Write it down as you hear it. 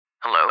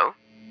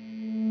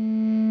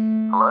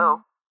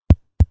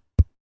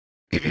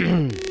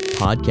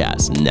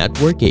Podcast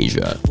Network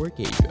Asia.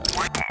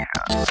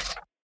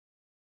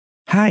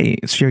 Hi,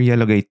 it's your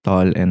Yellow Gate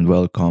Tall and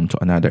welcome to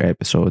another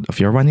episode of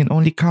your one and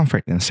only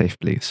comfort and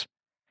safe place,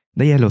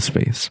 the Yellow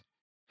Space.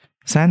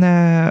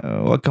 Sana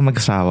huwag kang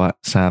magsawa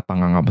sa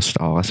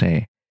pangangamusta ko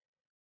kasi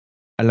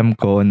alam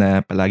ko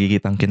na palagi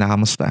kitang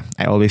kinakamusta.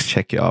 I always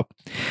check you up.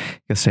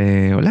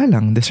 Kasi wala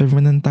lang, deserve mo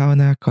ng tao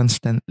na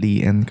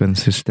constantly and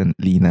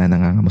consistently na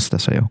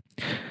nangangamusta sa'yo.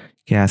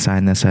 Kaya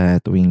sana sa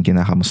tuwing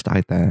kinakamusta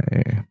kita,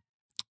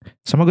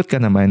 sumagot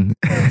ka naman.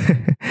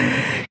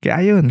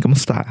 Kaya ayun,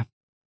 kamusta ka?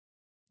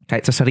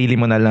 Kahit sa sarili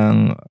mo na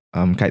lang,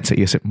 kahit sa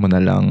isip mo na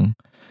lang,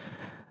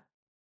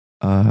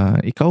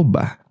 ikaw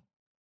ba?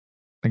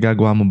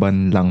 Nagagawa mo ba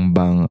lang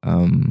bang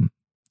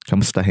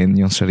kamustahin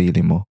yung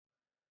sarili mo?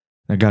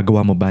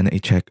 Nagagawa mo ba na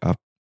i-check up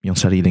yung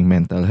sariling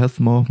mental health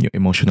mo, yung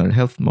emotional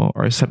health mo,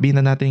 or sabihin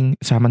na natin,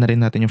 sama na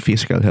rin natin yung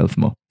physical health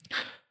mo?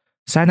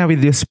 Sana with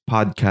this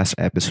podcast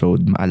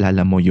episode,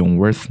 maalala mo yung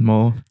worth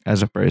mo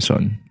as a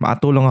person.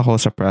 Makatulong ako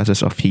sa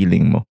process of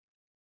healing mo.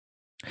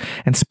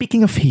 And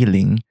speaking of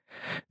healing,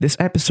 this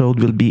episode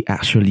will be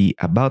actually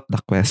about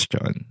the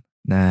question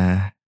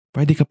na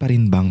pwede ka pa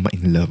rin bang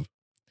ma-in love?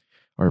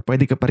 Or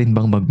pwede ka pa rin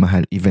bang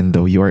magmahal even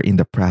though you are in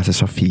the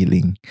process of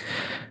healing?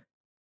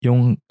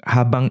 Yung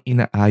habang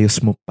inaayos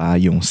mo pa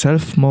yung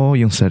self mo,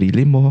 yung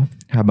sarili mo,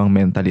 habang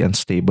mentally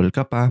unstable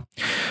ka pa,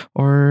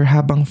 or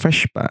habang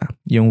fresh pa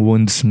yung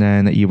wounds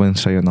na naiwan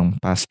sa'yo ng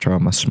past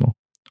traumas mo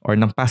or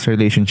ng past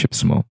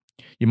relationships mo,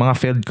 yung mga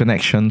failed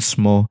connections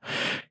mo,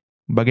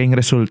 bagay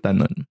resulta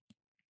nun.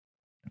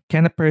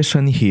 Can a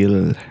person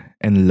heal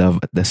and love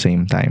at the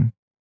same time?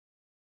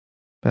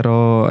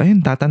 Pero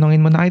ayun, tatanungin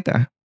mo na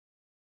kita.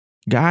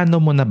 Gaano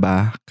mo na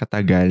ba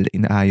katagal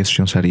inaayos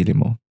yung sarili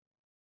mo?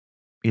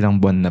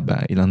 Ilang buwan na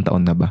ba? Ilang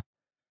taon na ba?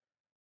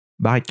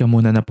 Bakit ka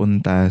muna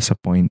napunta sa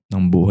point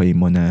ng buhay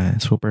mo na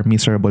super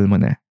miserable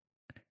mo na?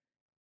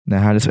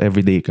 Na halos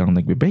everyday kang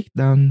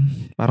nagbe-breakdown.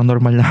 Parang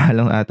normal na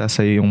lang ata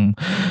sa'yo yung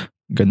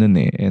ganun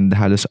eh. And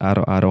halos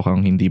araw-araw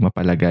kang hindi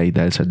mapalagay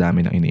dahil sa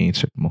dami ng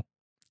iniisip mo.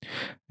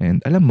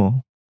 And alam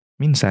mo,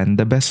 minsan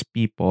the best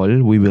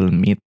people we will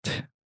meet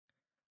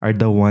are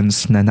the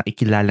ones na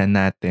nakikilala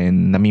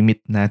natin, namimit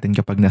natin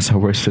kapag nasa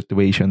worst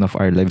situation of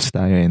our lives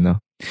tayo,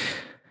 no?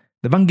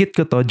 Nabanggit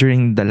ko to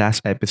during the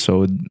last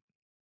episode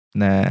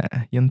na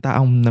yung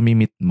taong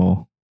namimit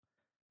mo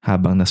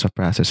habang nasa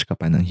process ka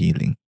pa ng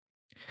healing.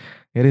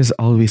 It is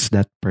always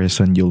that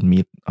person you'll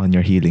meet on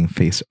your healing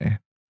phase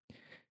eh.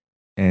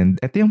 And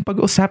ito yung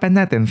pag-uusapan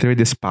natin through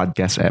this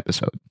podcast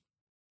episode.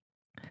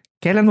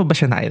 Kailan mo ba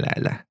siya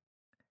nakilala?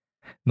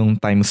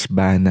 Nung times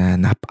ba na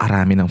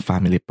napakarami ng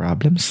family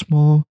problems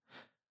mo?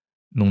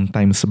 Nung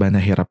times ba na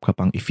hirap ka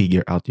pang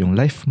i-figure out yung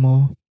life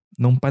mo?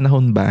 Nung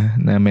panahon ba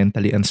na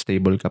mentally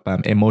unstable ka pa,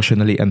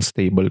 emotionally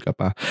unstable ka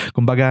pa?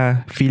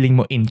 Kumbaga, feeling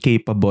mo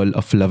incapable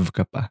of love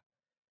ka pa?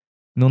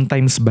 Nung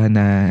times ba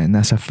na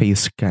nasa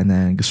phase ka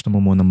na gusto mo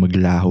munang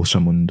maglaho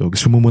sa mundo?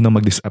 Gusto mo munang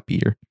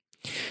mag-disappear?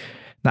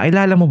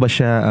 Nakilala mo ba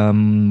siya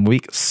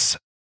weeks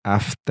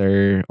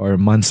after or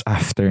months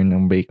after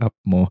ng breakup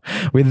mo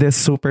with this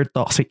super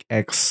toxic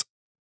ex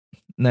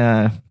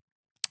na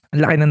ang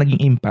laki na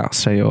naging impact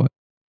sa'yo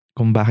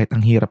kung bakit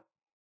ang hirap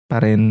pa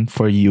rin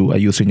for you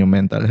ayusin yung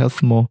mental health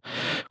mo,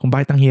 kung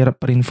bakit ang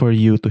hirap pa rin for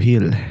you to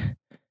heal.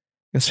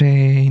 Kasi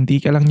hindi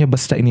ka lang niya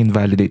basta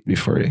in-invalidate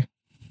before eh.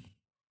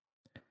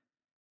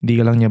 Hindi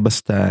ka lang niya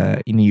basta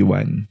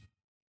iniwan.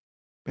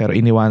 Pero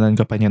iniwanan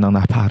ka pa niya ng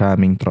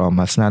napakaraming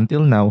traumas na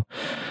until now,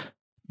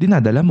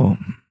 dinadala mo.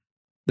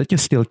 That you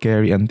still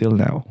carry until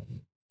now.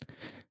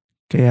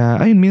 Kaya,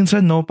 ayun,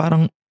 minsan no,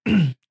 parang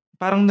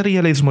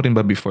na-realize mo rin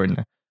ba before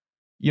na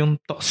yung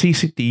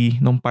toxicity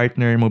ng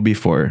partner mo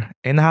before,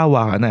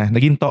 nahawa ka na,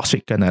 naging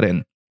toxic ka na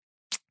rin.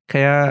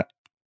 Kaya,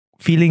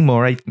 feeling mo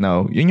right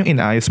now, yun yung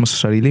inaayos mo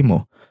sa sarili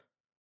mo.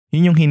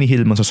 Yun yung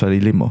hinihil mo sa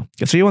sarili mo.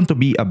 Kasi you want to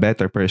be a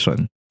better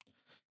person.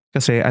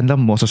 Kasi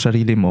alam mo sa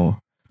sarili mo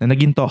na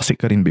naging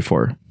toxic ka rin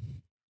before.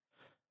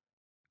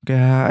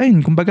 Kaya,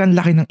 ayun, kumbaga ang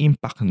laki ng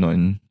impact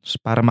nun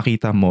para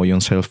makita mo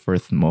yung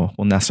self-worth mo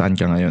kung nasaan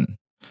ka ngayon.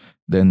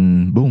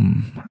 Then,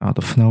 boom, out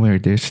of nowhere,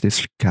 there's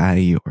this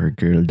guy or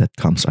girl that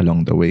comes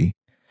along the way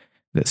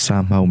that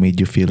somehow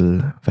made you feel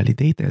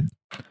validated,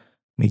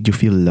 made you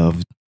feel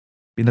loved.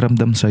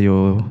 Pinaramdam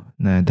sa'yo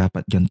na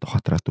dapat ganito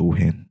ka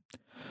tratuhin.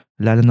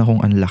 Lalo na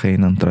kung ang laki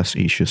ng trust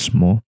issues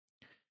mo.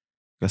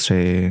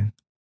 Kasi,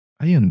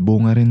 ayun,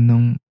 bunga rin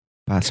ng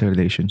past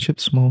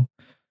relationships mo.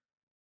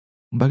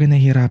 Kumbaga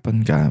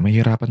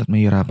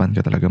mahirapan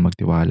ka talaga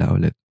magtiwala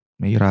ulit.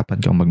 Mahirapan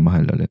kang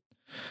magmahal ulit.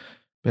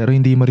 Pero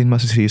hindi mo rin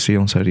masisisi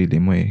yung sarili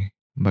mo eh.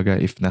 Kumbaga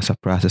if nasa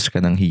process ka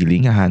ng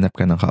healing, hahanap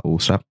ka ng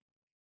kausap.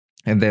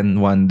 And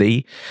then one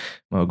day,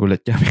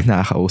 magulat ka may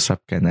nakakausap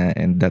ka na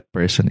and that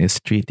person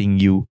is treating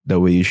you the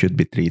way you should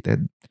be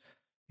treated.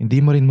 Hindi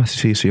mo rin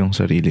masisisi yung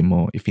sarili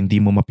mo if hindi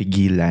mo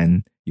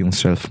mapigilan yung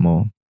self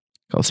mo.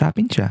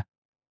 Kausapin siya.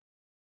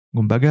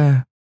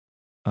 Kumbaga,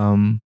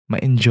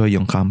 ma-enjoy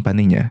yung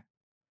company niya.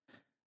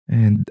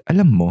 And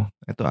alam mo,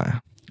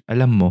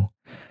 alam mo,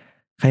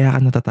 Kaya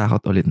ka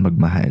natatakot ulit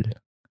magmahal.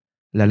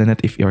 Lalo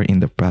na't if you're in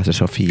the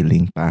process of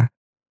healing pa.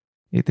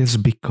 It is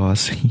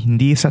because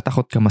hindi sa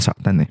takot ka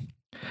masaktan eh.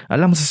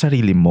 Alam mo sa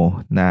sarili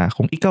mo na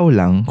kung ikaw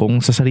lang, kung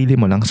sa sarili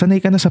mo lang,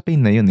 sanay ka na sa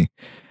pain na yun eh.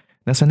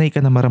 Nasanay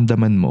ka na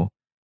maramdaman mo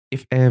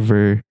if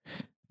ever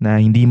na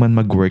hindi man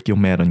mag-work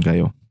yung meron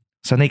kayo.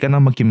 Sanay ka na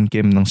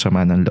magkimkim ng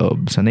sama ng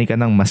loob. Sanay ka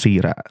nang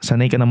masira.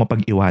 Sanay ka nang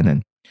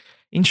mapag-iwanan.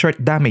 In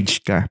short,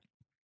 damaged ka.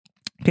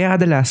 Kaya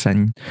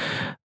kadalasan,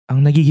 ang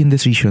nagiging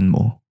decision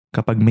mo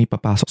kapag may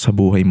papasok sa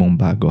buhay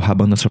mong bago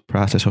habang nasa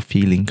process of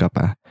healing ka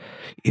pa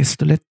is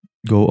to let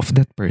go of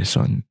that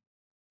person.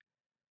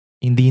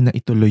 Hindi na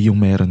ituloy yung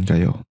meron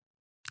kayo.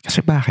 Kasi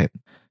bakit?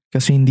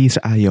 Kasi hindi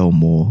sa ayaw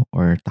mo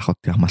or takot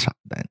kang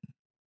masaktan.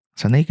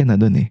 Sanay ka na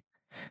dun eh.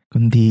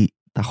 Kundi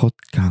takot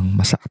kang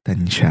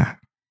masaktan siya.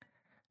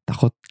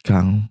 Takot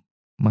kang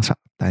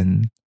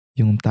masaktan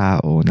yung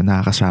tao na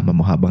nakakasama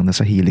mo habang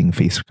nasa healing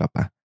phase ka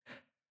pa.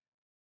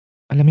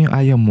 Alam mo yung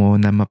ayaw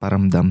mo na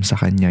maparamdam sa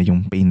kanya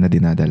yung pain na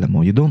dinadala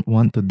mo. You don't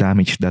want to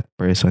damage that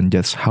person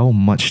just how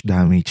much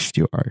damaged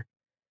you are.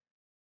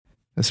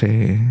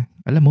 Kasi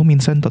alam mo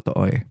minsan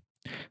totoo eh.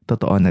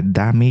 Totoo na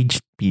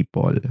damaged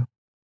people.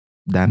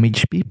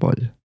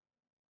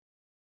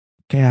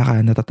 Kaya ka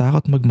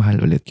natatakot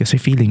magmahal ulit kasi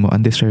feeling mo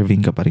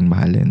undeserving ka pa ring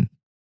mahalin.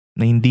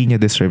 Na hindi niya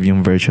deserve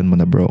yung version mo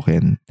na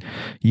broken.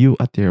 You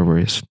at your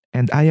worst.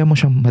 And ayaw mo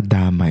siyang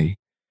madamay.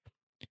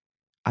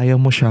 Ayaw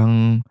mo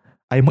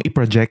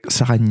i-project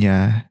sa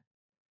kanya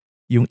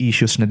yung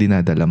issues na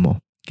dinadala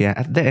mo. Kaya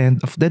at the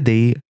end of the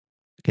day,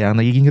 kaya ang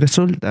nagiging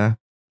resulta,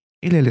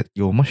 let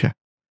go mo siya.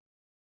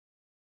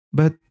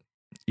 But,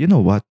 you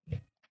know what?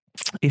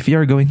 If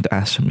you're going to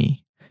ask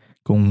me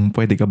kung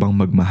pwede ka bang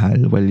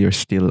magmahal while you're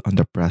still on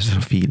the process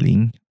of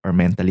healing or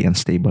mentally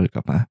unstable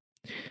ka pa,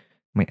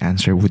 my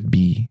answer would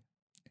be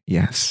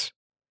yes.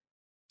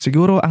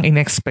 Siguro ang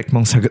in-expect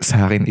mong sagot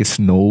sa akin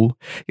is no.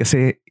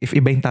 Kasi if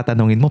iba yung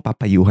tatanungin mo,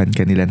 papayuhan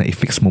ka nila na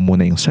i-fix mo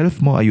muna yung self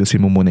mo,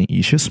 ayusin mo muna yung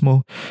issues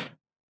mo.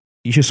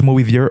 Issues mo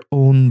with your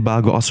own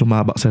bago ka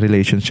sumabak sa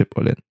relationship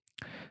ulit.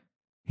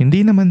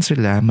 Hindi naman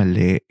sila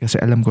mali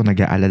kasi alam ko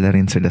nag-aalala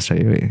rin sila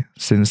sa'yo eh.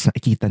 Since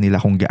nakikita nila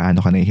kung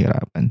gaano ka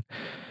nahihirapan.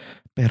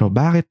 Pero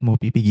bakit mo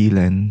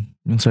pipigilan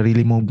yung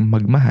sarili mo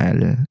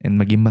magmahal and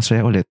maging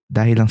masaya ulit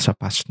dahil lang sa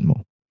past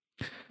mo?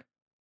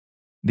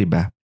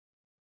 Diba?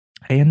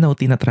 Ayan na,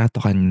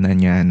 tinatrato ka na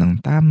niya ng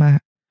tama.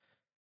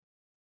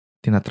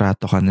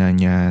 Tinatrato ka na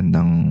niya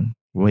ng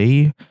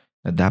way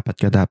na dapat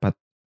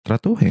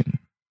tratuhin.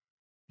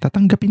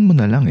 Tatanggapin mo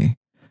na lang eh.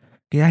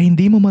 Kaya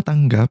hindi mo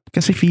matanggap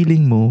kasi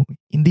feeling mo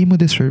hindi mo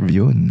deserve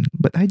yun.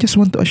 But I just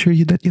want to assure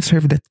you that you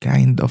deserve that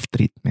kind of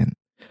treatment.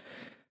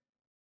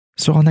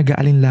 So kung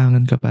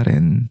nag-aalinlangan ka pa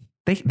rin,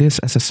 take this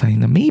as a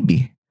sign na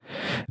maybe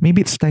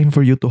it's time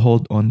for you to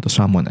hold on to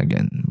someone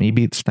again.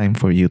 Maybe it's time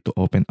for you to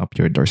open up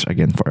your doors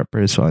again for a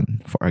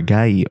person, for a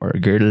guy or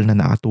a girl na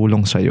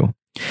nakatulong sa'yo,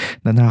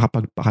 na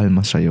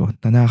nakakapagpakalma sa'yo,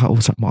 na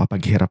nakakausap mo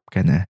kapag hirap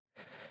ka na.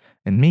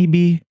 And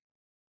maybe,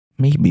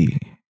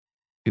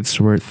 it's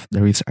worth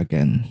the risk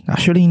again.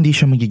 Actually, hindi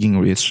siya magiging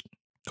risk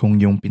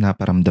kung yung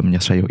pinaparamdam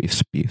niya sa'yo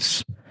is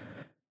peace.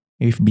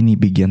 If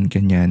binibigyan ka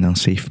niya ng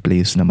safe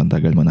place na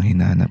matagal mo nang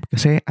hinahanap.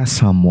 Kasi as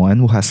someone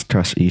who has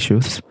trust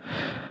issues,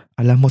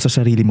 alam mo sa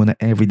sarili mo na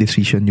every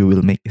decision you will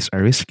make is a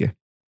risk eh.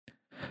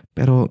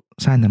 Pero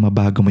sana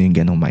mabago mo yung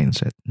ganong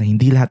mindset na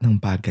hindi lahat ng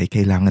bagay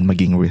kailangan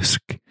maging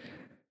risk.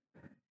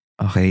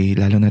 Okay,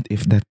 lalo na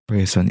if that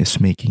person is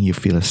making you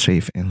feel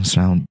safe and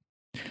sound,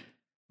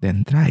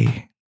 then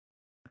try.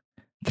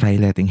 Try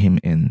letting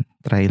him in.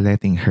 Try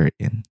letting her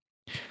in.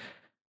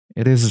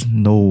 It is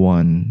no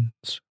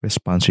one's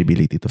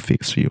responsibility to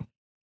fix you.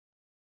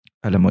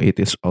 Alam mo, it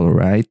is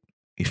alright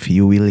if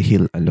you will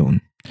heal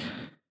alone.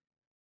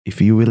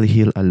 If you will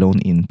heal alone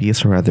in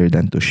peace rather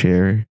than to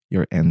share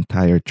your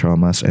entire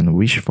traumas and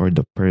wish for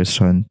the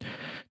person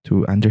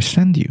to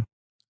understand you.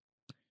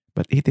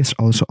 But it is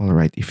also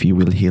alright if you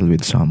will heal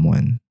with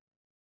someone.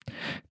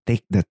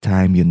 Take the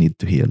time you need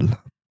to heal.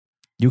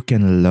 You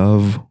can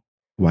love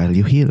while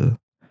you heal.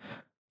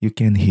 You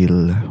can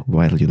heal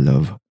while you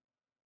love.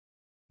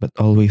 But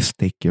always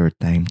take your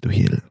time to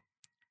heal.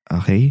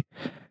 Okay?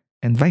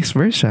 And vice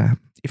versa.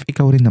 If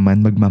ikaw rin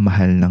naman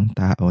magmamahal ng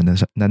tao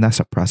na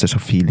nasa process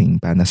of healing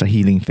pa, nasa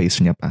healing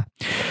phase niya pa,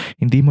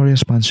 hindi mo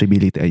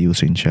responsibility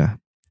ayusin siya.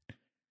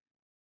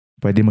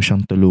 Pwede mo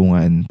siyang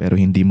tulungan pero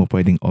hindi mo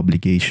pwedeng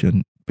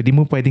obligation. Pwede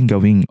mo pwedeng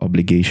gawing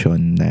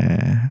obligation na,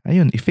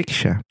 ayun,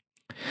 i-fix siya.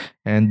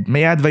 And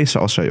may advice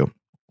ako sa'yo.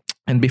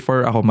 And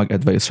before ako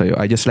mag-advise sa'yo,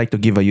 I just like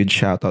to give a huge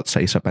shoutout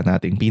sa isa pa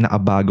nating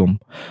pinakabagong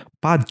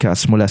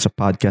podcast mula sa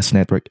Podcast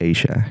Network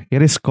Asia.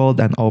 It is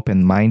called An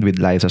Open Mind with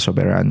Liza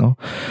Soberano.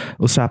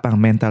 Usapang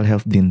mental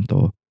health din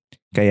to.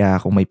 Kaya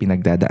kung may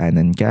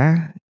pinagdadaanan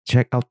ka,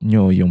 check out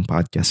nyo yung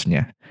podcast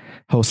niya.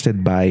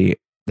 Hosted by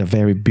the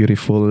very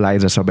beautiful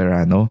Liza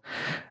Soberano.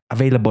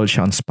 Available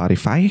siya on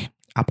Spotify,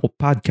 Apple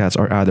Podcasts,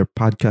 or other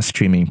podcast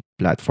streaming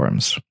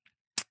platforms.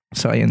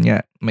 So ayun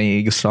nga,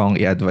 may gusto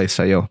akong i-advise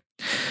sa'yo.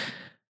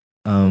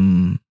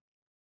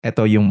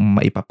 Ito yung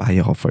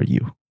maipapayo ko for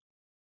you.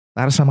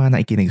 Para sa mga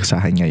naikinig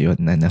sa akin ngayon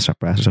na nasa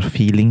process of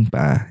healing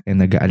pa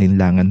and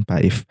nag-aalinlangan pa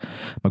if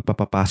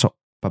magpapapasok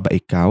pa ba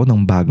ikaw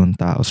ng bagong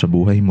tao sa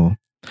buhay mo,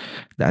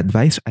 the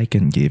advice I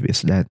can give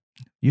is that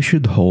you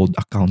should hold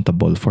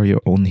accountable for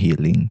your own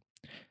healing.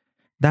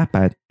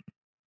 Dapat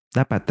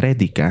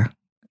ready ka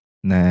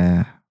na,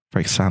 for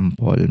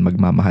example,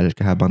 magmamahal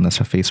ka habang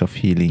nasa phase of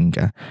healing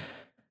ka.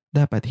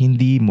 Dapat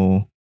hindi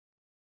mo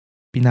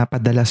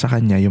pinapadala sa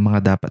kanya yung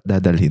mga dapat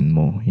dadalhin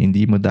mo.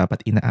 Hindi mo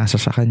dapat inaasa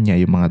sa kanya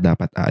yung mga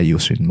dapat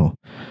aayusin mo.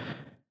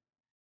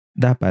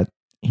 Dapat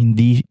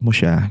hindi mo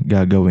siya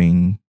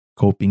gagawing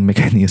coping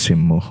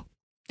mechanism mo.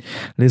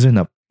 Listen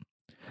up.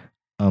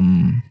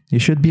 You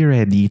should be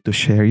ready to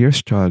share your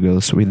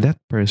struggles with that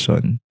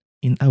person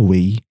in a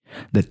way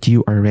that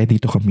you are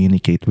ready to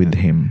communicate with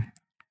him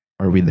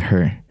or with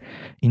her.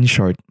 In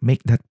short,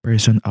 make that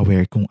person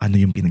aware kung ano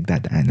yung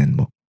pinagdadaanan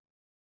mo.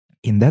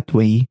 In that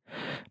way,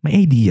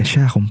 may idea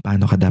siya kung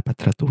paano ka dapat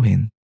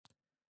tratuhin,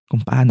 kung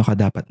paano ka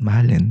dapat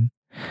mahalin.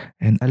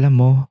 And alam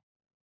mo,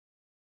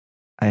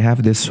 I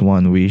have this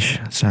one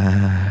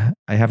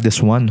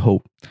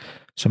hope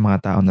sa mga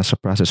tao na sa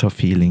process of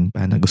healing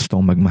pa na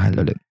gustong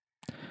magmahal ulit.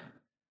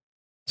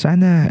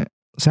 Sana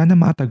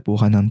makatagpo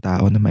ka ng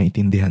tao na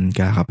maintindihan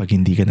ka kapag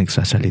hindi ka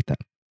nagsasalita.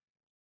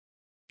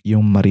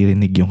 Yung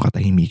maririnig yung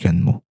katahimikan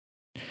mo.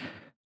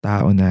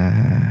 Tao na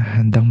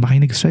handang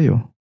makinig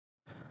sa'yo.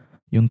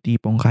 Yung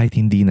tipong kahit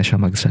hindi na siya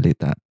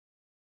magsalita,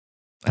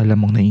 alam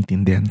mong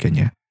naiintindihan ka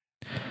niya.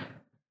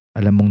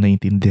 Alam mong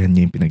naiintindihan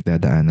niya yung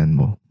pinagdadaanan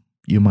mo,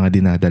 yung mga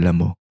dinadala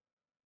mo.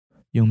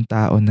 Yung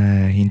tao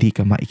na hindi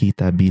ka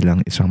makikita bilang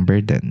isang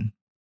burden.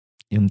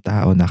 Yung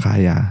tao na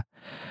kaya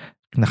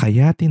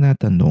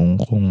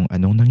tinatanong kung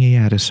anong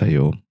nangyayari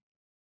sa'yo,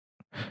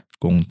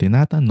 kung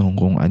tinatanong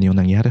kung ano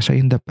yung nangyari sa'yo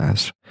in the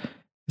past,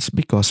 is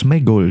because may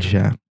goal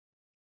siya.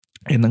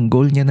 And ang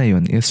goal niya na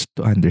yun is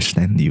to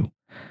understand you.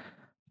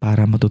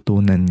 Para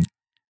matutunan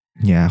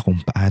niya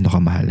kung paano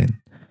ka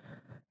mahalin.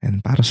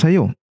 And para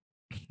sa'yo,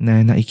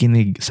 na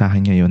naikinig sa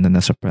akin ngayon na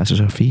nasa process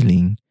of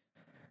healing,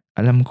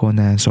 alam ko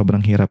na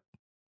sobrang hirap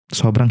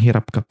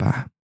ka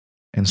pa.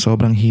 And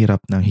sobrang hirap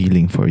ng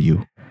healing for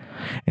you.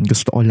 And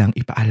gusto ko lang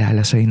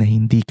ipaalala sa'yo na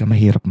hindi ka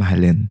mahirap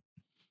mahalin.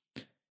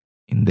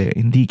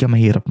 Hindi ka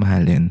mahirap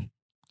mahalin.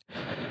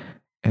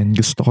 And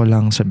gusto ko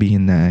lang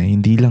sabihin na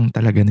hindi lang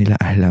talaga nila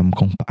alam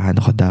kung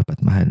paano ka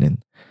dapat mahalin.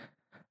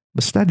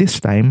 Basta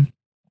this time,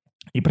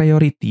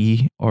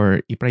 i-prioritize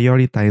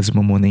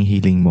mo muna yung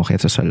healing mo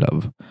kaysa sa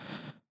love.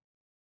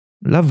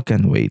 Love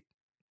can wait.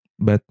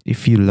 But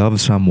if you love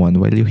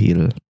someone while you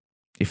heal,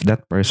 if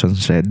that person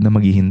said na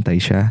maghihintay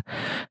siya,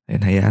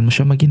 then hayaan mo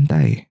siya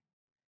maghintay.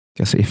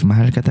 Kasi if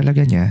mahal ka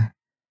talaga niya,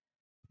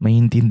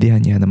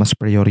 maintindihan niya na mas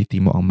priority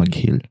mo ang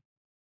mag-heal.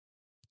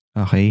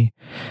 Okay?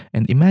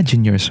 And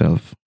imagine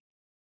yourself.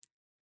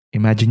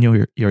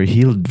 Imagine your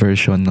healed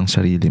version ng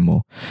sarili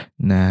mo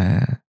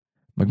na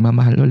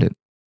magmamahal ulit.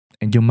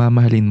 And yung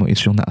mamahalin mo is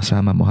yung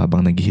nakasama mo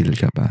habang nag-heal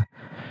ka pa.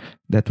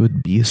 That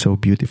would be so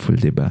beautiful,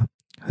 diba?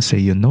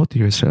 Kasi you know to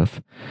yourself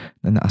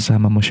na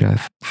nakasama mo siya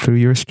through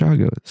your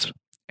struggles.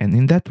 And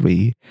in that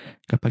way,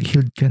 kapag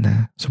healed ka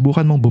na,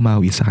 subukan mong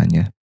bumawi sa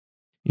kanya.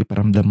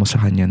 Iparamdam mo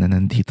sa kanya na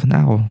nandito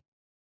na ako.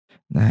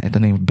 Na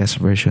ito na yung best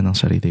version ng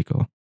sarili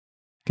ko.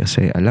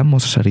 Kasi alam mo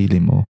sa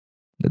sarili mo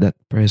that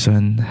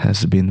person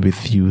has been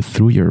with you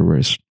through your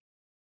worst.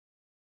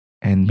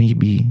 And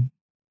maybe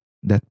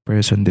that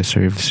person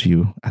deserves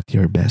you at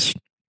your best.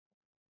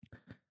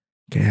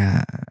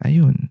 Kaya,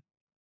 ayun.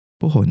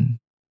 Puhon.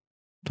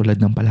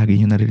 Tulad ng palagi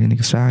nyo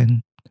naririnig sa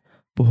akin.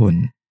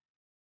 Puhon.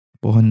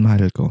 Puhon,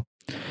 mahal ko.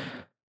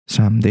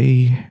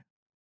 Someday,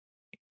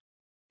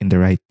 in the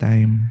right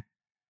time,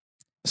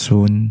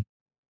 soon,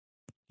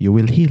 you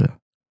will heal.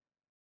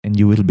 And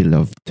you will be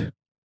loved.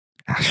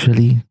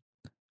 Actually,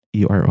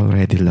 you are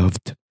already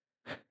loved.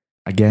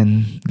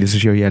 Again, this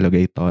is your Yellow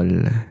Gay Tol,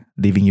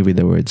 leaving you with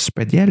the words,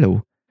 spread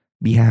yellow.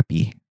 Be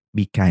happy,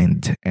 be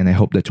kind, and I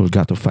hope that you'll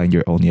get to find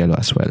your own yellow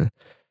as well.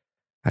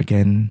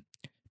 Again,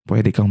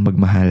 pwede kang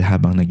magmahal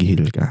habang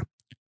nag-heal ka.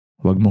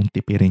 Huwag mong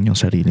tipirin yung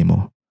sarili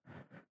mo.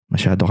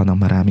 Masyado ka ng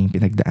maraming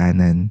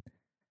pinagdaanan.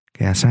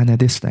 Kaya sana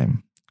this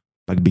time,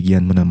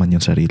 pagbigyan mo naman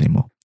yung sarili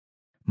mo.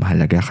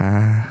 Mahalaga ka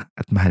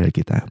at mahal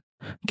kita.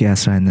 Kaya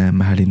sana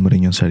mahalin mo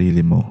rin yung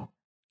sarili mo.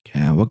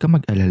 Kaya huwag ka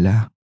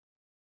mag-alala.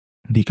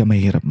 Hindi ka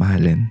mahirap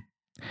mahalin.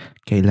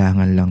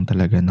 Kailangan lang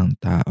talaga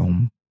ng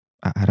taong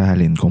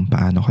aaralin kung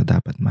paano ka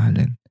dapat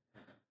mahalin.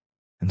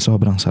 And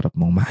sobrang sarap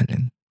mong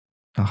mahalin.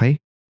 Okay?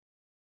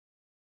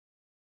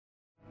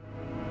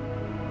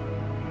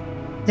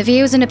 The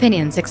views and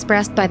opinions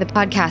expressed by the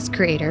podcast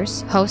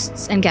creators,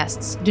 hosts, and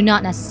guests do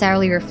not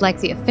necessarily reflect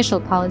the official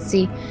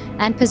policy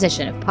and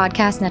position of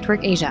Podcast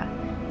Network Asia,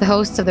 the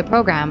hosts of the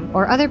program,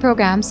 or other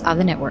programs of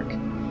the network.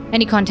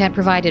 Any content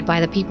provided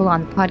by the people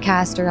on the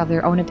podcast are of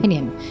their own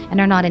opinion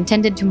and are not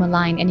intended to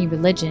malign any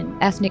religion,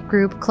 ethnic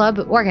group, club,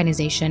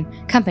 organization,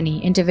 company,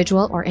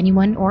 individual, or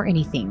anyone or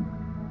anything.